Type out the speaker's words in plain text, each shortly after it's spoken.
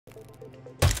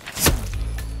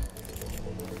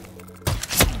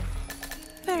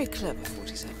Very clever,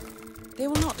 47. They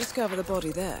will not discover the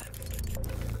body there.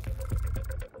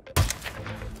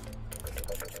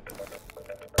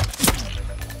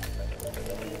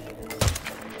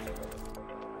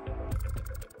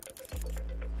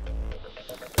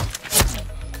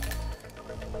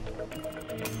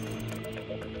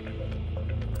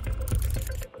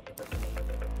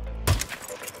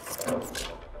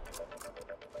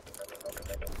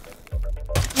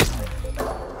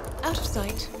 Out of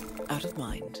sight, out of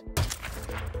mind.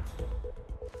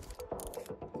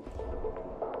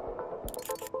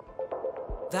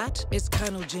 That is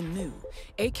Colonel Jin Nu,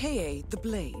 aka The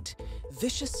Blade.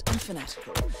 Vicious and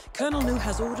fanatical, Colonel Nu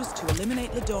has orders to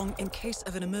eliminate Ledong in case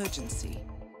of an emergency.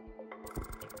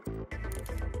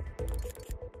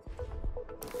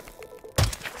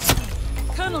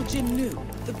 Colonel Jin Nu,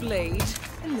 The Blade,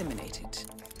 eliminated.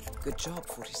 Good job,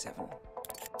 47.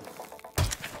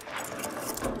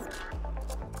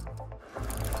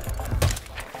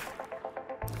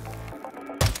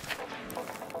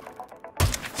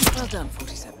 Well done,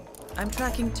 47. I'm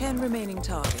tracking 10 remaining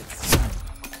targets.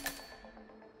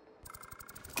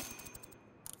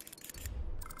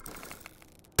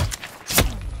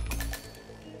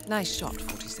 Nice shot,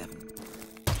 47.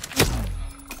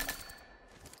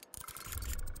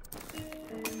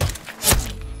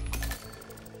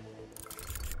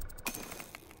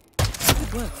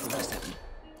 Good work, 47.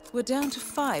 We're down to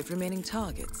 5 remaining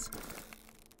targets.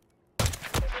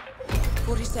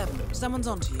 47, someone's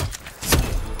onto you.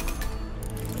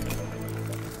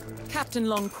 Captain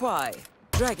Long Kwai,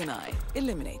 Dragon Eye,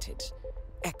 eliminated.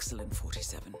 Excellent,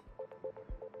 47.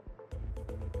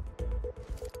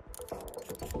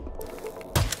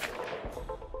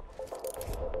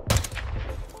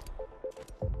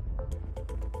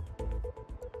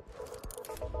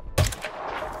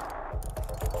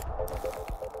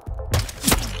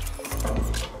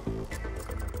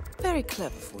 Very clever,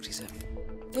 47.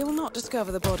 They will not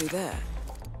discover the body there.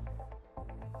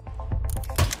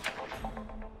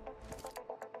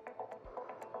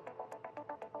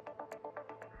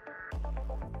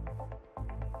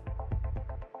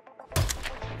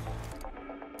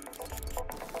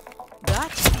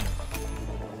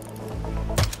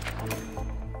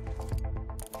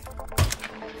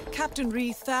 Captain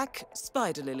Ree Thack,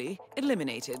 Spider Lily,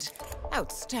 eliminated.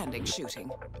 Outstanding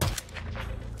shooting.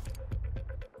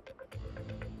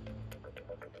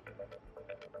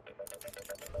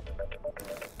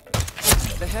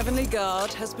 The Heavenly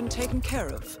Guard has been taken care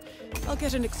of. I'll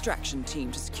get an extraction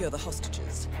team to secure the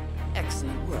hostages.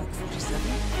 Excellent work, 47.